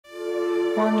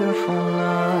Wonderful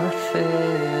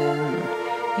nothing.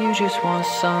 You just want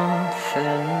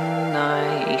something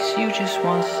nice. You just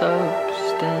want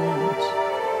substance.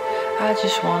 I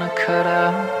just wanna cut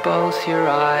out both your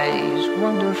eyes.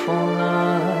 Wonderful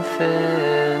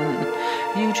nothing.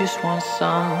 You just want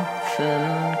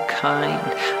something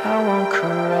kind. I want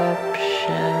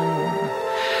corruption.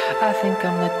 I think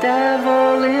I'm the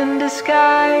devil in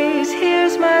disguise.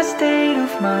 Here's my state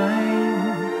of mind.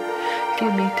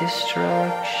 Give me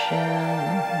destruction.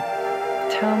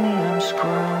 Tell me I'm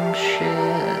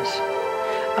scrumptious.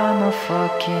 I'm a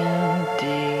fucking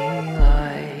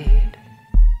delight.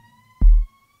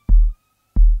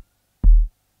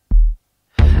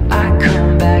 I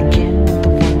come back in with the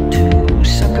 1-2.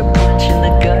 Sucker punch in the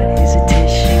gut is a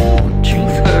tissue.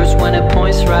 Truth hurts when it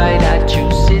points right at you.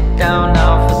 Sit down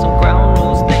now for some ground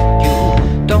rules, thank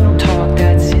you. Don't talk,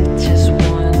 that's it, just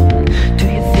one. Do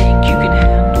you think you can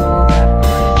handle that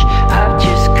much? I've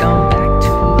just come back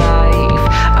to life.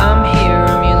 I'm here,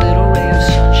 I'm your little ray of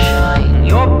sunshine.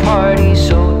 Your party's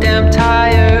so damn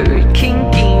tired.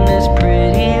 Kinky in this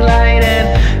pretty light,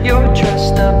 and you're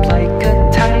dressed up like a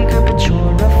tiger, but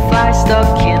you're a fly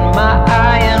stuck in my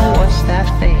eye. And what's that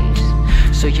face?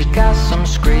 So you got some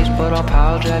scrapes, but I'll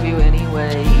power drive you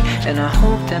anyway. And I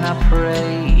hoped and I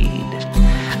prayed.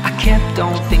 I kept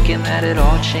on thinking that it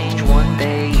all changed one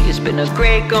day. It's been a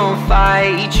great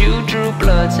gunfight. You drew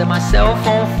blood, set myself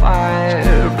on fire.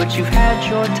 But you've had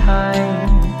your time.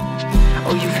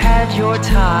 Oh, you've had your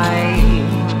time.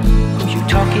 Who you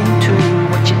talking to?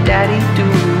 What your daddy do?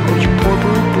 Oh, you poor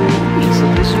boo-boo, he's a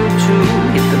lizard too.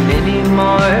 Hit the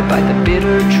mini-mart, buy the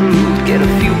bitter truth. Get a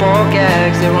few ball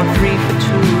gags, they're on 3 for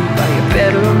 2. Buy a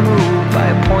better move, buy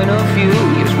a point of view.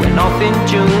 Years went off in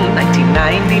June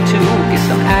 1992. Get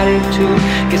some attitude,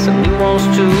 get some new ones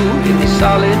too. Give me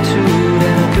solitude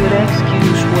and a good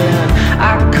excuse when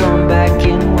I come back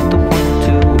in with the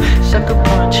 1-2. Sucker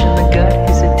punch in the gut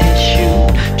is a tissue.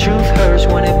 Truth hurts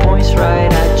when it points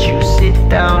right at you. Sit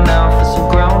down now for some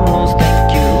ground rules,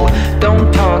 thank you.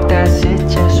 Don't talk, that's it,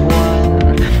 just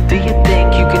one. Do you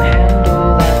think you can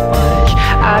handle that much?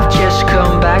 I've just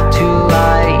come back to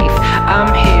life.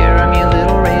 I'm here, I'm your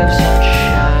little ray of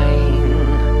sunshine.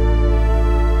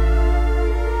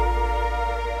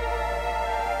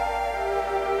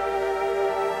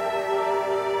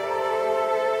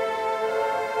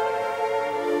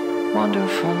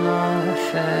 Wonderful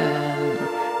nothing.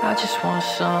 I just want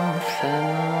something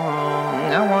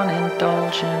wrong. I want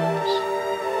indulgence.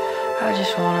 I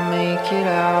just wanna make it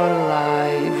out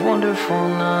alive. Wonderful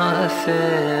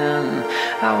nothing.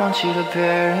 I want you to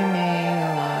bury me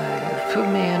alive. Put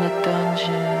me in a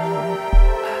dungeon.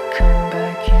 I come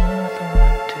back in with the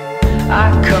 1-2. I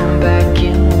come back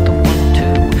in